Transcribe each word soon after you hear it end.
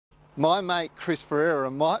My mate Chris Ferreira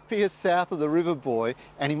might be a south of the river boy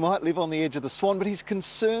and he might live on the edge of the Swan, but his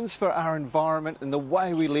concerns for our environment and the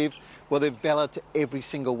way we live, well, they're valid to every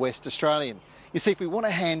single West Australian. You see, if we want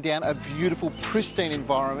to hand down a beautiful, pristine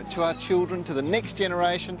environment to our children, to the next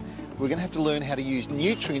generation, we're going to have to learn how to use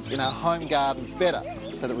nutrients in our home gardens better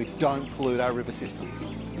so that we don't pollute our river systems.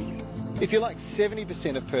 If you're like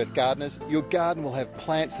 70% of Perth gardeners, your garden will have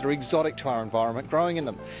plants that are exotic to our environment growing in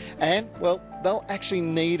them. And, well, they'll actually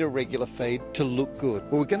need a regular feed to look good.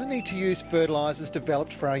 Well, we're going to need to use fertilisers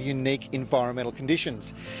developed for our unique environmental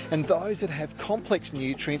conditions, and those that have complex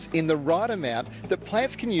nutrients in the right amount that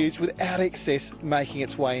plants can use without excess making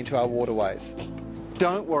its way into our waterways.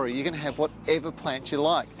 Don't worry, you're going to have whatever plants you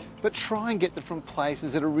like, but try and get them from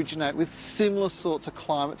places that originate with similar sorts of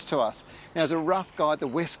climates to us. Now, as a rough guide, the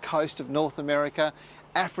west coast of North America,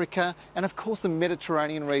 Africa, and of course the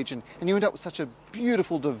Mediterranean region, and you end up with such a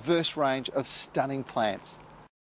beautiful, diverse range of stunning plants.